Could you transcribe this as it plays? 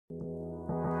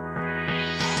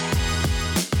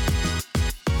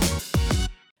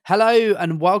Hello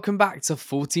and welcome back to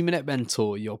 40-Minute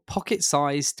Mentor, your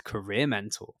pocket-sized career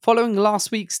mentor. Following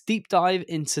last week's deep dive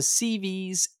into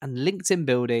CVs and LinkedIn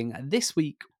building, this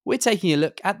week we're taking a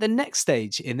look at the next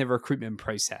stage in the recruitment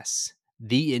process,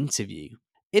 the interview.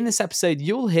 In this episode,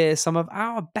 you'll hear some of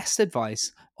our best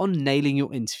advice on nailing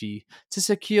your interview to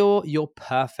secure your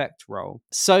perfect role.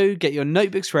 So get your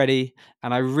notebooks ready,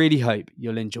 and I really hope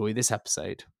you'll enjoy this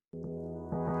episode.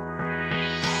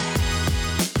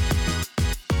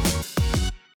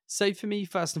 So for me,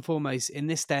 first and foremost, in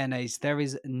this day and age, there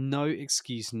is no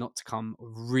excuse not to come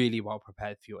really well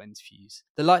prepared for your interviews.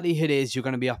 The likelihood is you're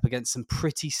going to be up against some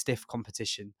pretty stiff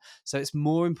competition. So it's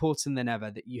more important than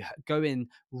ever that you go in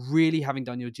really having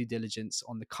done your due diligence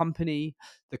on the company,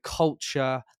 the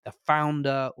culture, the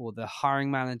founder or the hiring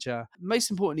manager.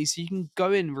 Most importantly, so you can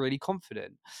go in really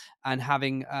confident and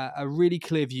having a really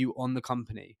clear view on the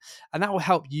company. And that will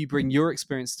help you bring your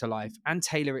experience to life and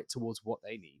tailor it towards what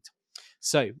they need.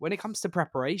 So when it comes to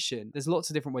preparation, there's lots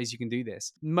of different ways you can do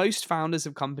this. Most founders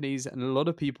of companies and a lot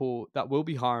of people that will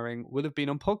be hiring will have been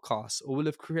on podcasts or will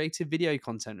have created video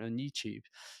content on YouTube.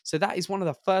 So that is one of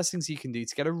the first things you can do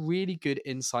to get a really good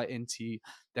insight into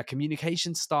their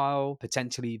communication style,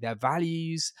 potentially their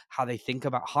values, how they think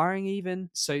about hiring even.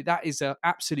 So that is an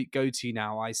absolute go-to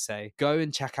now, I say. Go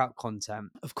and check out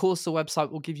content. Of course, the website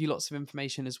will give you lots of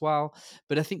information as well,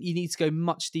 but I think you need to go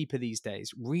much deeper these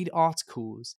days. Read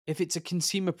articles. If it's a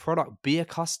consumer product, be a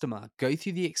customer. Go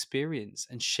through the experience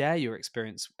and share your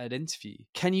experience at interview.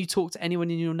 Can you talk to anyone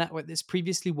in your network that's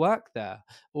previously worked there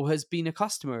or has been a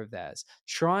customer of theirs?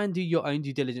 Try and do your own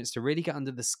due diligence to really get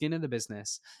under the skin of the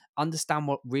business, understand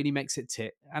what really makes it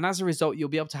tick. And as a result, you'll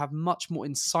be able to have much more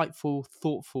insightful,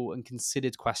 thoughtful, and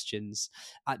considered questions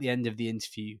at the end of the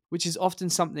interview, which is often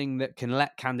something that can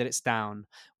let candidates down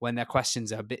when their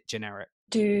questions are a bit generic.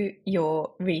 Do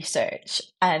your research.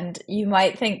 And you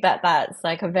might think that that's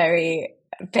like a very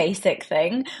basic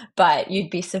thing, but you'd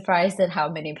be surprised at how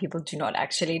many people do not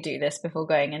actually do this before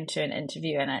going into an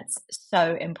interview, and it's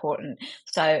so important.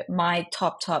 So my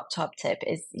top tip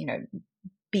is,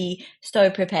 be so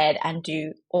prepared and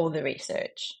do all the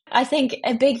research. I think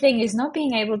a big thing is not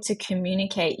being able to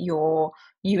communicate your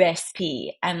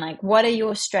USP and like, what are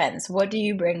your strengths? What do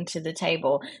you bring to the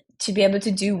table? To be able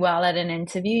to do well at an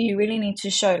interview, you really need to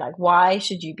show like, why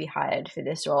should you be hired for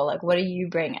this role? Like, what are you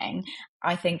bringing?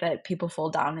 I think that people fall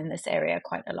down in this area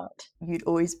quite a lot. You'd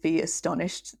always be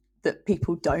astonished that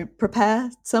people don't prepare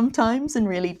sometimes and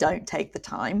really don't take the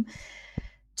time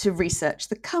to research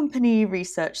the company,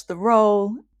 research the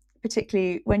role,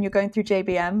 particularly when you're going through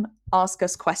JBM. Ask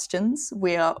us questions.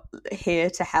 We are here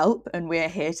to help, and we're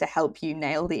here to help you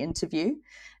nail the interview.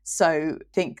 So I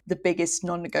think the biggest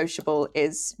non-negotiable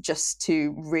is just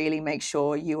to really make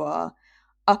sure you are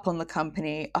up on the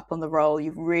company, up on the role,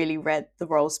 you've really read the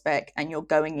role spec, and you're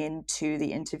going into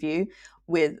the interview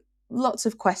with lots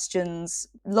of questions,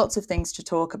 lots of things to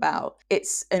talk about.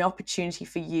 It's an opportunity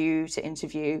for you to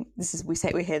interview. We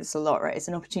hear this a lot, right? It's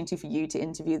an opportunity for you to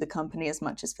interview the company as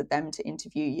much as for them to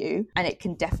interview you. And it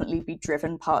can definitely be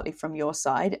driven partly from your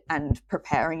side, and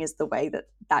preparing is the way that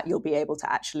you'll be able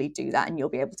to actually do that, and you'll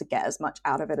be able to get as much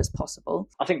out of it as possible.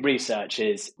 I think research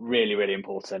is really, really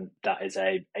important. That is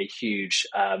a huge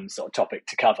sort of topic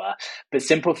to cover. But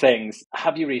simple things: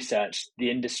 have you researched the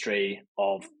industry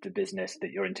of the business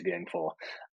that you're interviewing for?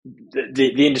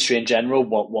 The industry in general,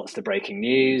 what's the breaking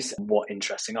news, what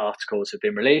interesting articles have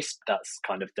been released? That's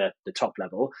kind of the top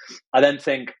level. I then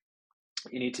think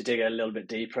you need to dig a little bit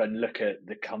deeper and look at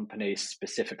the company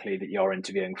specifically that you're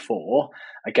interviewing for.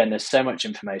 Again, there's so much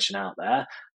information out there.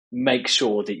 Make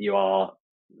sure that you are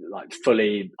like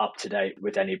fully up to date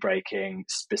with any breaking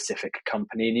specific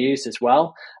company news as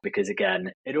well, because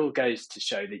again, it all goes to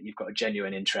show that you've got a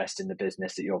genuine interest in the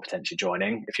business that you're potentially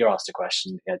joining. If you're asked a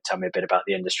question, tell me a bit about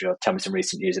the industry, or tell me some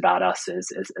recent news about us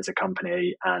as a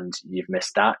company, and you've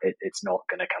missed that, it's not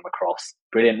going to come across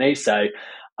brilliantly. So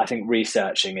I think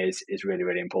researching is really,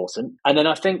 really important. And then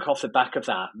I think off the back of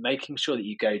that, making sure that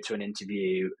you go to an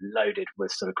interview loaded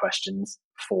with sort of questions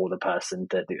for the person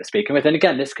that you're speaking with. And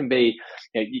again, this can be,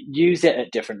 use it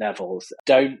at different levels.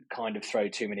 Don't kind of throw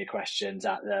too many questions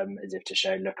at them as if to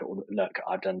show, look,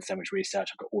 I've done so much research,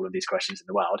 I've got all of these questions in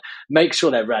the world. Make sure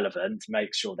they're relevant,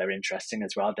 make sure they're interesting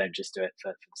as well. Don't just do it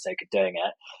for the sake of doing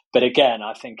it. But again,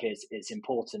 I think it's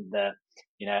important that,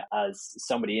 as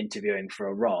somebody interviewing for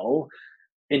a role,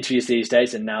 interviews these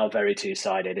days are now very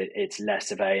two-sided. It's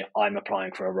less of I'm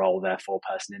applying for a role, therefore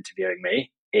person interviewing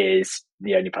me is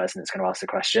the only person that's going to ask the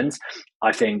questions.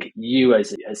 I think you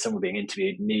as someone being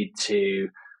interviewed need to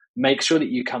make sure that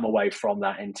you come away from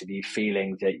that interview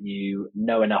feeling that you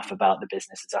know enough about the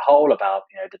business as a whole, about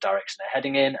the direction they're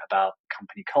heading in, about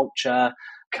company culture,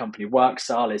 company work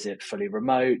style. Is it fully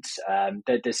remote?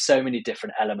 There's so many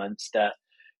different elements that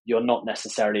you're not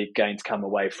necessarily going to come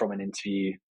away from an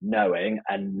interview knowing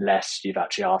unless you've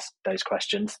actually asked those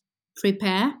questions.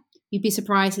 Prepare. You'd be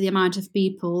surprised at the amount of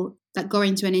people that go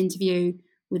into an interview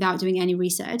without doing any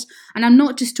research. And I'm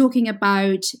not just talking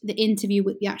about the interview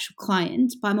with the actual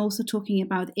client, but I'm also talking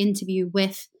about the interview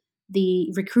with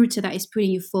the recruiter that is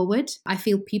putting you forward. I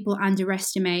feel people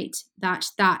underestimate that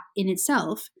in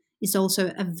itself is also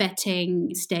a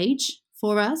vetting stage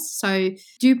for us. So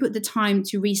do put the time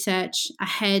to research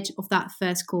ahead of that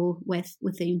first call with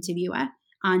the interviewer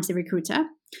and the recruiter.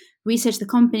 Research the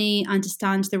company,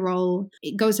 understand the role.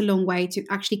 It goes a long way to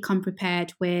actually come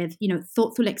prepared with,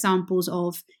 thoughtful examples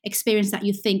of experience that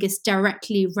you think is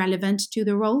directly relevant to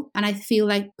the role. And I feel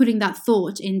like putting that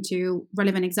thought into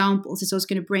relevant examples is also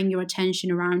going to bring your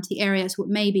attention around the areas where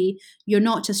maybe you're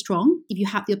not as strong. If you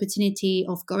have the opportunity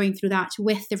of going through that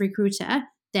with the recruiter,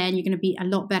 then you're going to be a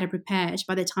lot better prepared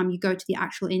by the time you go to the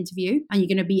actual interview, and you're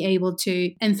going to be able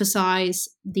to emphasize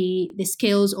the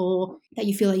skills or that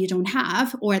you feel that you don't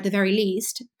have, or at the very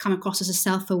least come across as a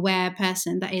self-aware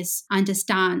person that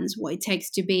understands what it takes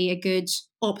to be a good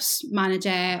ops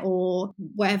manager or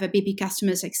whatever, BP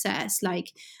customer success.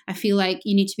 Like, I feel like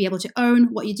you need to be able to own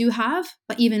what you do have,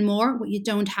 but even more what you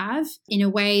don't have, in a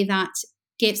way that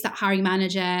gives that hiring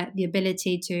manager the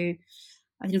ability to, at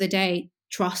the end of the day,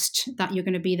 trust that you're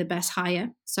going to be the best hire.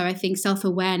 So I think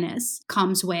self-awareness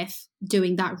comes with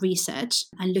doing that research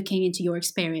and looking into your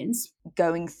experience.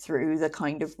 Going through the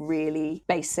kind of really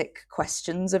basic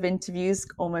questions of interviews,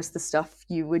 almost the stuff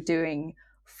you were doing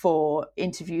for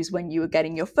interviews when you were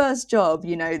getting your first job,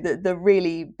 the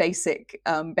really basic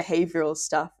behavioral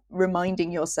stuff,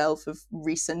 reminding yourself of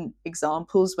recent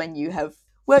examples when you have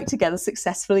worked together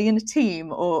successfully in a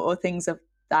team or things of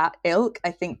that ilk,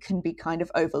 I think can be kind of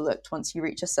overlooked once you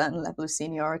reach a certain level of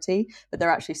seniority, but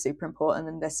they're actually super important,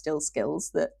 and they're still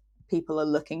skills that people are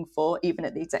looking for, even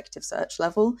at the executive search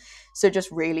level. So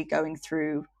just really going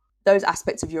through those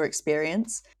aspects of your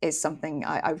experience is something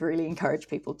I really encourage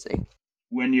people to.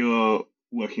 When you're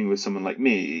working with someone like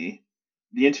me,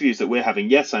 the interviews that we're having,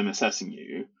 yes, I'm assessing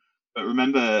you, but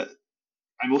remember,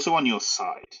 I'm also on your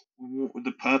side.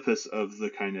 The purpose of the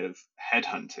kind of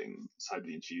headhunting side of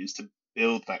the interview is to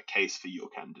build that case for your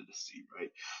candidacy,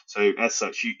 right? So as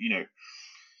such, you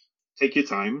take your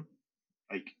time.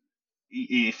 Like,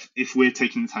 if we're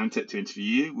taking the time to interview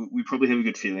you, we probably have a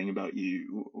good feeling about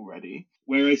you already.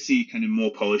 Where I see kind of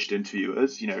more polished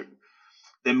interviewers,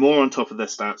 they're more on top of their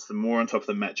stats, they're more on top of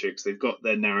the metrics, they've got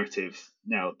their narrative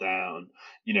nailed down.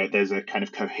 There's a kind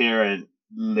of coherent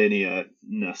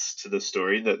linearness to the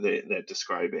story that they're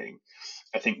describing.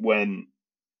 I think when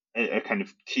a kind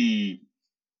of key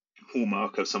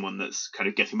hallmark of someone that's kind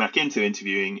of getting back into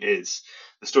interviewing is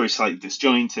the story's slightly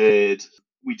disjointed.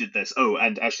 We did this. Oh,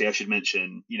 and actually I should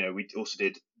mention, we also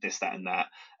did this, that, and that.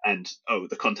 And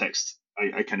the context,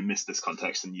 I kind of missed this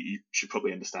context, and you should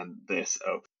probably understand this.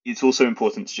 Oh, it's also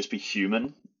important to just be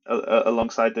human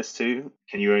alongside this too.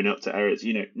 Can you own up to errors?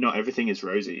 Not everything is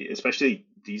rosy, especially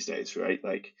these days, right?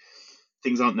 Like,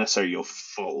 things aren't necessarily your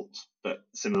fault, but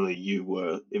similarly you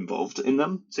were involved in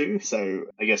them too. So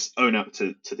I guess own up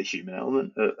to the human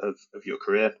element of your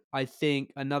career. I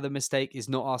think another mistake is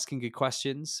not asking good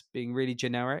questions, being really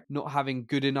generic, not having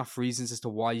good enough reasons as to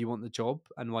why you want the job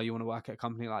and why you want to work at a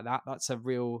company like that. That's a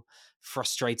real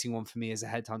frustrating one for me as a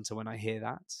headhunter when I hear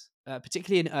that.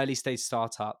 Particularly in early stage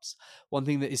startups, one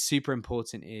thing that is super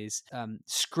important is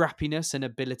scrappiness and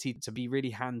ability to be really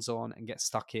hands-on and get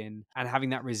stuck in, and having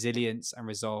that resilience and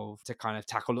resolve to kind of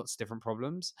tackle lots of different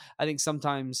problems. I think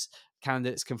sometimes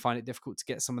candidates can find it difficult to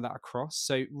get some of that across.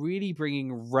 So really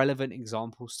bringing relevant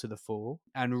examples to the fore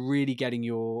and really getting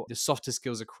the softer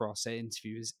skills across at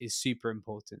interviews is super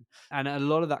important. And a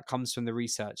lot of that comes from the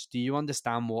research. Do you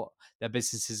understand what their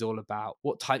business is all about?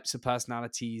 What types of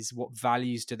personalities, what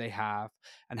values do they have?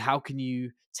 And how can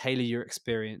you tailor your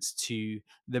experience to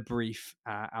the brief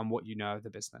and what you know of the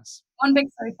business? One big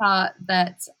faux pas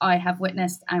that I have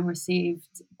witnessed and received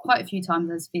quite a few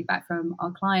times as feedback from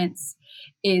our clients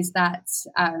is that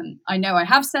I know I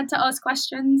have said to ask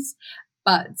questions,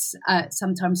 but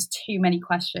sometimes too many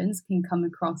questions can come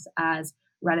across as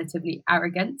relatively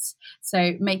arrogant.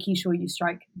 So making sure you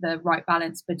strike the right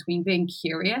balance between being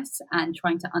curious and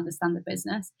trying to understand the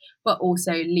business, but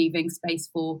also leaving space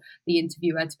for the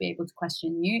interviewer to be able to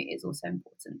question you is also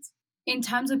important. In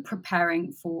terms of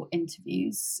preparing for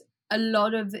interviews, a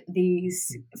lot of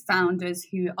these founders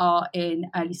who are in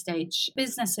early stage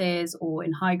businesses or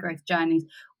in high growth journeys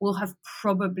will have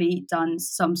probably done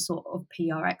some sort of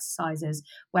PR exercises,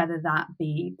 whether that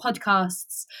be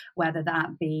podcasts, whether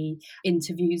that be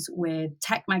interviews with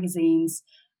tech magazines.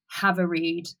 Have a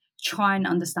read, try and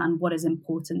understand what is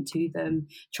important to them,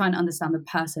 try and understand the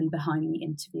person behind the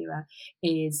interviewer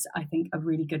is, I think, a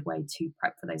really good way to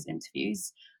prep for those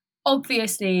interviews.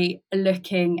 Obviously,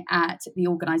 looking at the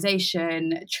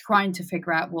organization, trying to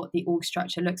figure out what the org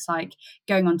structure looks like,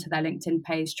 going onto their LinkedIn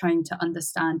page, trying to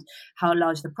understand how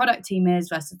large the product team is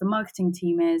versus the marketing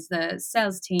team is, the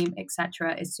sales team,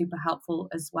 etc., is super helpful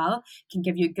as well. Can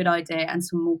give you a good idea and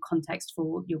some more context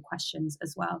for your questions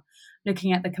as well.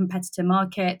 Looking at the competitor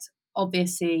market,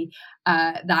 obviously,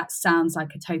 that sounds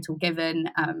like a total given,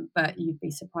 but you'd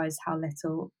be surprised how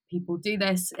little people do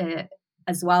this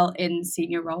as well in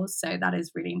senior roles. So that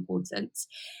is really important.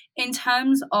 In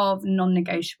terms of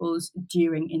non-negotiables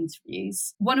during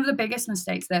interviews, one of the biggest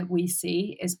mistakes that we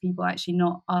see is people actually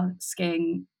not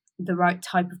asking the right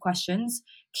type of questions.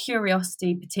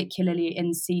 Curiosity, particularly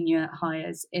in senior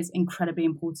hires, is incredibly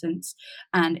important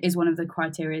and is one of the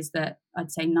criteria that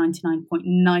I'd say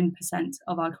 99.9%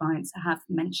 of our clients have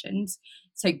mentioned.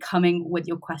 So coming with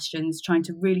your questions, trying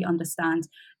to really understand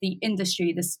the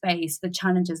industry, the space, the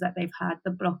challenges that they've had,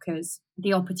 the blockers,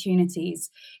 the opportunities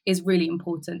is really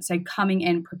important. So coming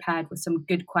in prepared with some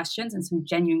good questions and some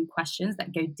genuine questions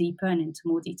that go deeper and into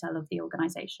more detail of the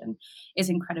organization is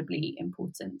incredibly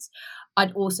important.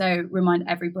 I'd also remind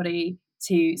everybody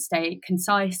to stay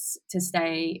concise, to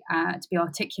be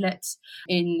articulate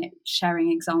in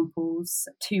sharing examples.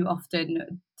 Too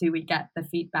often do we get the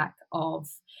feedback of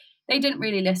they didn't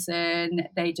really listen,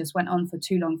 they just went on for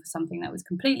too long for something that was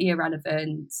completely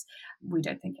irrelevant. We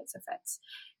don't think it's a fit.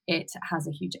 It has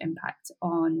a huge impact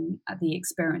on the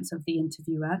experience of the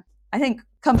interviewer. I think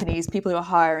companies, people who are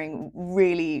hiring,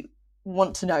 really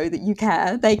want to know that you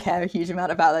care. They care a huge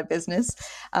amount about their business,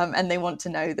 and they want to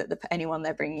know that anyone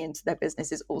they're bringing into their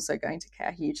business is also going to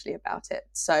care hugely about it.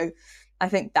 So I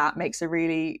think that makes a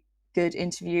really good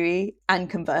interviewee. And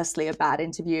conversely, a bad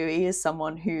interviewee is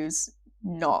someone who's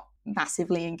not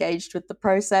massively engaged with the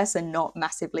process and not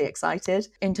massively excited.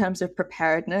 In terms of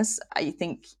preparedness, I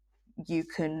think you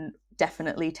can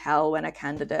definitely tell when a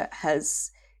candidate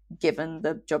has given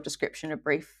the job description a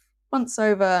brief once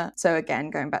over. So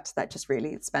again, going back to that, just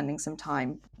really spending some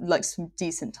time, like some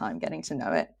decent time getting to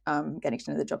know it, getting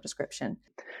to know the job description.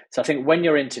 So I think when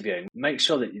you're interviewing, make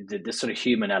sure that the sort of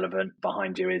human element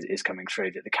behind you is coming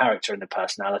through, that the character and the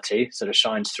personality sort of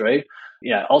shines through.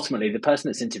 Ultimately, the person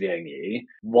that's interviewing you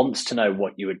wants to know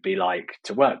what you would be like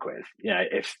to work with.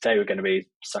 If they were going to be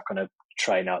stuck on a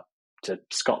train up to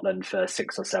Scotland for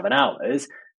 6 or 7 hours,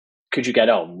 could you get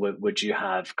on? Would you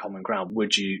have common ground?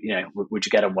 Would you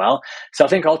get on well? So I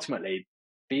think ultimately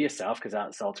be yourself, because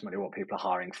that's ultimately what people are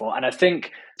hiring for. And I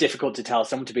think difficult to tell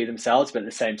someone to be themselves, but at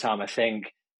the same time, I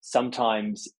think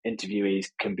sometimes interviewees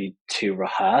can be too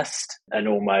rehearsed and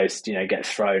almost, get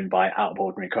thrown by out of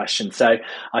ordinary questions. So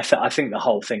I think the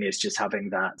whole thing is just having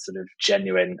that sort of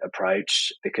genuine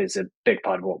approach, because a big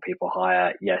part of what people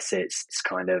hire, yes, it's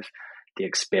kind of the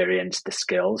experience, the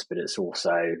skills, but it's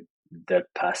also the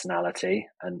personality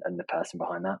and the person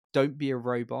behind that. Don't be a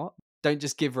robot. Don't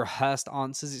just give rehearsed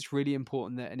answers. It's really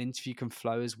important that an interview can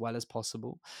flow as well as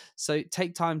possible. So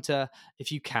take time to,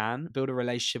 if you can, build a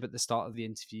relationship at the start of the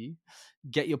interview,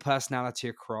 get your personality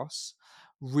across,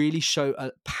 really show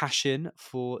a passion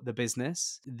for the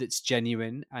business that's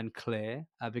genuine and clear,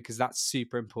 because that's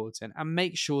super important. And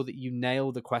make sure that you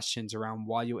nail the questions around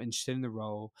why you're interested in the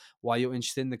role, why you're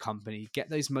interested in the company. Get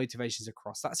those motivations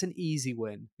across. That's an easy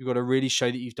win. You've got to really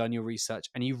show that you've done your research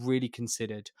and you've really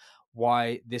considered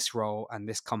why this role and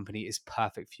this company is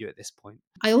perfect for you at this point.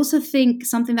 I also think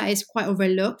something that is quite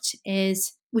overlooked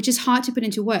is, which is hard to put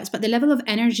into words, but the level of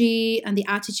energy and the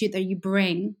attitude that you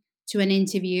bring to an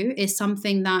interview is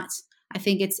something that I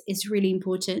think it's really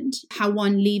important. How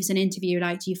one leaves an interview,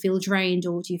 like, do you feel drained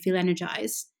or do you feel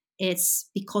energized? It's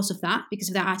because of that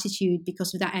attitude,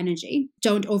 because of that energy.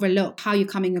 Don't overlook how you're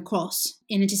coming across.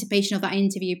 In anticipation of that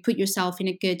interview, put yourself in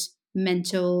a good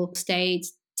mental state.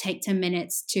 Take 10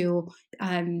 minutes to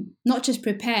not just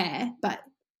prepare, but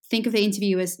think of the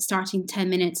interview as starting 10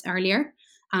 minutes earlier,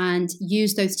 and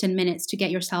use those 10 minutes to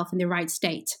get yourself in the right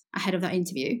state ahead of that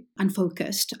interview, and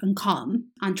focused and calm,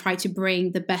 and try to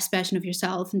bring the best version of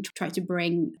yourself and try to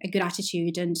bring a good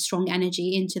attitude and strong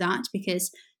energy into that,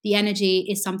 because the energy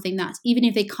is something that, even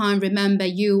if they can't remember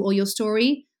you or your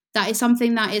story, that is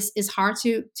something that is hard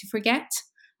to forget,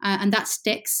 and that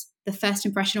sticks. the first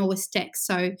impression always sticks.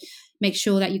 So make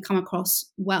sure that you come across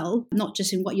well, not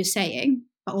just in what you're saying,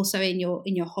 but also in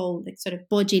your whole sort of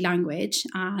body language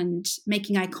and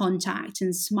making eye contact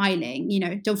and smiling.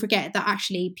 Don't forget that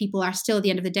actually people are still at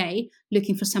the end of the day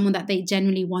looking for someone that they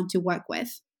genuinely want to work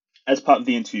with. As part of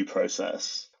the interview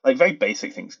process, like very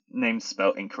basic things, names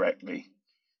spelled incorrectly.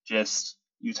 Just,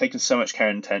 you've taken so much care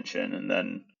and attention, and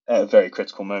then at a very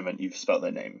critical moment, you've spelled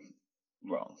their name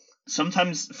wrong.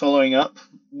 Sometimes following up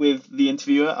with the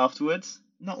interviewer afterwards,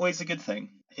 not always a good thing.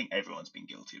 I think everyone's been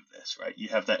guilty of this, right? You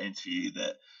have that interview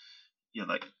that you're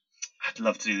like, I'd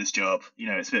love to do this job.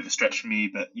 It's a bit of a stretch for me,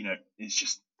 but, it's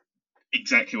just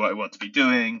exactly what I want to be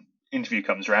doing. Interview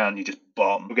comes around, you just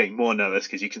bomb. You're getting more nervous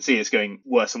because you can see it's going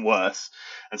worse and worse.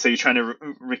 And so you're trying to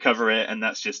recover it, and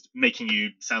that's just making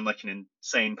you sound like an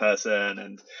insane person,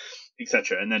 and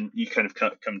etc. And then you kind of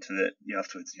come to the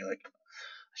afterwards, and you're like,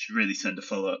 I should really send a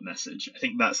follow-up message. I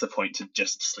think that's the point, to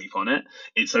just sleep on it.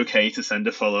 It's okay to send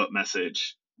a follow-up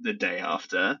message the day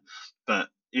after, but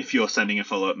if you're sending a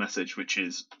follow-up message which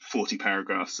is 40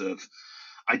 paragraphs of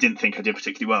I didn't think I did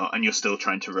particularly well, and you're still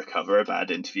trying to recover a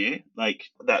bad interview, like,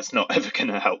 that's not ever going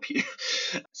to help you.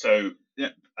 So yeah,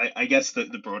 I guess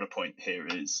that the broader point here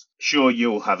is, sure,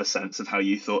 you'll have a sense of how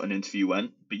you thought an interview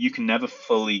went, but you can never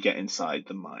fully get inside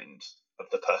the mind of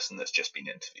the person that's just been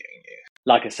interviewing you.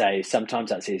 Like I say,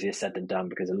 sometimes that's easier said than done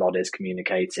because a lot is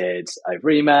communicated over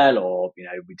email, or,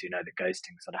 we do know that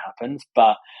ghosting sort of happens.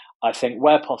 But I think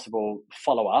where possible,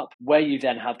 follow up, where you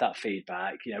then have that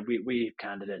feedback. We have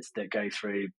candidates that go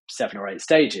through 7 or 8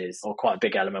 stages, or quite a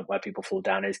big element where people fall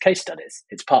down is case studies.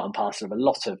 It's part and parcel of a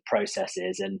lot of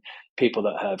processes, and people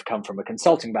that have come from a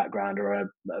consulting background or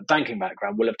a banking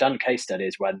background will have done case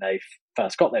studies when they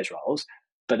first got those roles,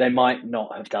 but they might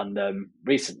not have done them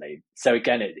recently. So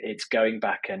again, it's going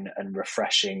back and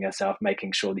refreshing yourself,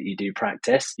 making sure that you do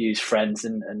practice, use friends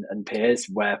and peers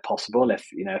where possible. If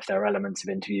there are elements of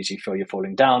interviews you feel you're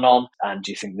falling down on, and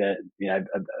you think that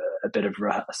a bit of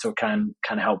rehearsal can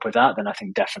help with that, then I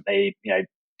think definitely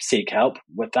seek help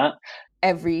with that.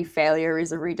 Every failure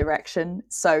is a redirection.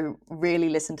 So really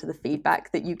listen to the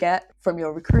feedback that you get from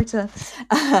your recruiter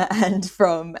and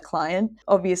from a client.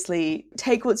 Obviously,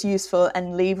 take what's useful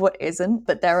and leave what isn't,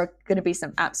 but there are going to be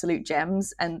some absolute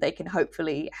gems, and they can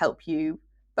hopefully help you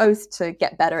both to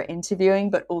get better at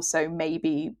interviewing, but also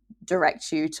maybe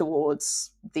direct you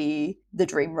towards the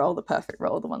dream role, the perfect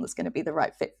role, the one that's going to be the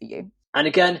right fit for you. And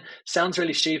again, sounds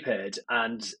really stupid.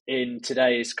 And in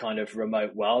today's kind of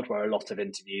remote world where a lot of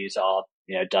interviews are,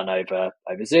 done over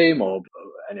Zoom or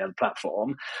any other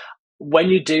platform, when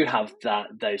you do have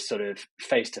those sort of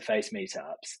face-to-face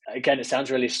meetups, again, it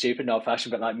sounds really stupid and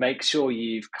old-fashioned, but like, make sure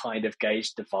you've kind of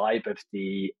gauged the vibe of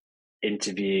the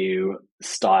interview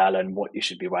style and what you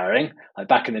should be wearing. Like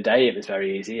back in the day, it was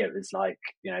very easy. It was like,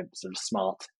 sort of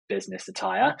smart business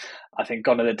attire. I think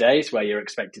gone are the days where you're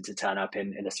expected to turn up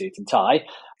in a suit and tie.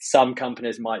 Some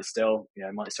companies might still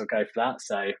go for that.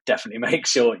 So definitely make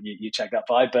sure you check that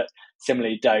vibe. But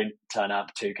similarly, don't turn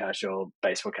up too casual,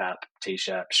 baseball cap,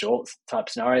 t-shirt, shorts type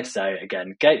scenario. So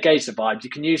again, gauge the vibe. You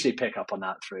can usually pick up on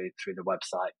that through the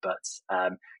website. But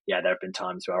there have been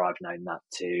times where I've known that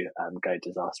to go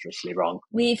disastrously wrong.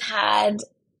 We've had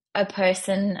a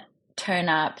person turn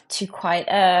up to quite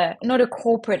not a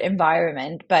corporate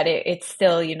environment, but it's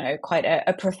still, quite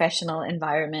a professional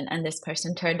environment. And this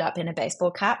person turned up in a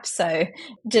baseball cap, so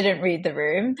didn't read the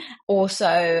room.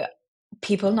 Also,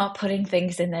 people not putting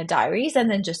things in their diaries and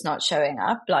then just not showing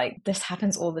up. Like, this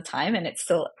happens all the time, and it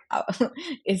still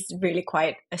is really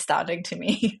quite astounding to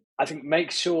me. I think make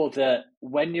sure that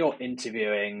when you're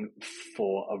interviewing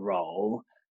for a role,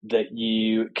 that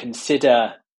you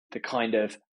consider the kind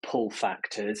of pull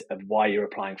factors of why you're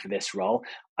applying for this role.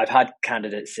 I've had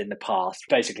candidates in the past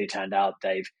basically turned out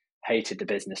they've hated the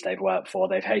business they've worked for,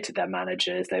 they've hated their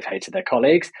managers, they've hated their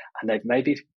colleagues, and they've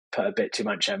maybe put a bit too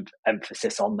much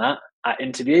emphasis on that at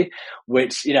interview,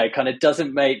 which kind of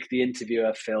doesn't make the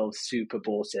interviewer feel super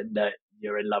bought in that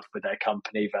you're in love with their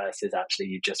company versus actually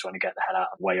you just want to get the hell out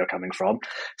of where you're coming from.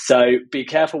 So be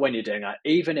careful when you're doing that.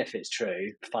 Even if it's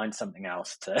true, find something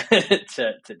else to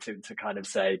to kind of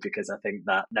say, because I think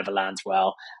that never lands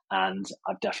well. And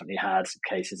I've definitely had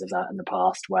cases of that in the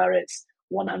past where it's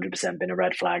 100% been a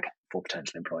red flag for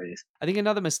potential employees. I think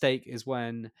another mistake is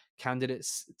when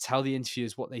candidates tell the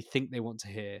interviewers what they think they want to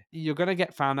hear. You're going to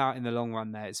get found out in the long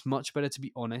run there. It's much better to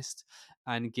be honest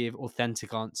and give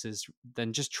authentic answers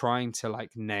than just trying to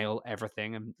like nail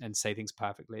everything and say things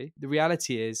perfectly. The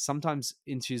reality is sometimes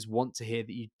interviewers want to hear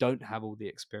that you don't have all the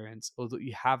experience or that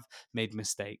you have made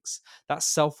mistakes. That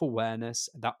self-awareness,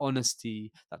 that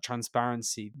honesty, that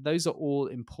transparency, those are all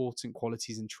important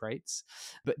qualities and traits.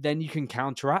 But then you can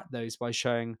counteract those by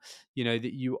showing,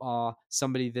 that you are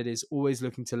somebody that is always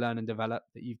looking to learn and develop,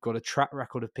 that you've got a track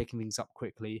record of picking things up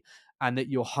quickly, and that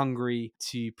you're hungry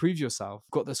to prove yourself.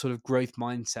 Got the sort of growth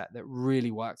mindset that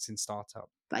really works in startup.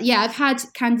 But yeah, I've had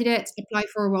candidates apply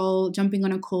for a role, jumping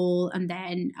on a call, and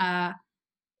then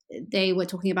they were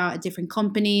talking about a different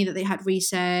company that they had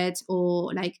researched,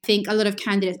 or like I think a lot of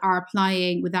candidates are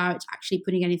applying without actually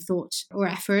putting any thought or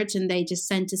effort, and they just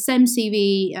send the same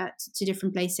CV to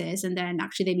different places, and then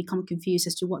actually they become confused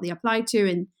as to what they applied to,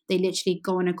 and they literally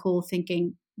go on a call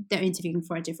thinking they're interviewing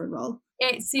for a different role.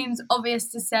 It seems obvious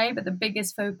to say, but the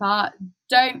biggest faux pas,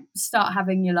 don't start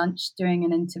having your lunch during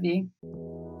an interview.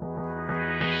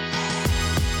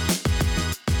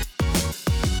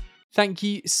 Thank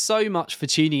you so much for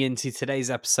tuning into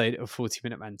today's episode of 40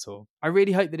 Minute Mentor. I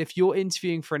really hope that if you're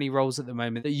interviewing for any roles at the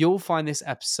moment, that you'll find this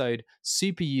episode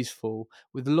super useful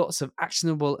with lots of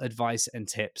actionable advice and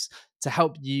tips to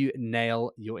help you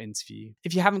nail your interview.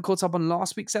 If you haven't caught up on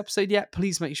last week's episode yet,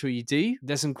 please make sure you do.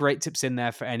 There's some great tips in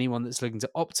there for anyone that's looking to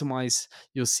optimize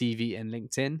your CV in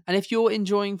LinkedIn. And if you're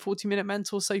enjoying 40 Minute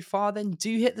Mentor so far, then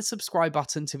do hit the subscribe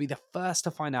button to be the first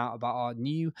to find out about our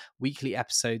new weekly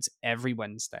episodes every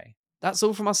Wednesday. That's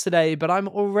all from us today, but I'm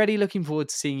already looking forward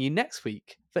to seeing you next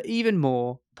week for even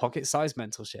more pocket-sized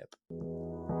mentorship.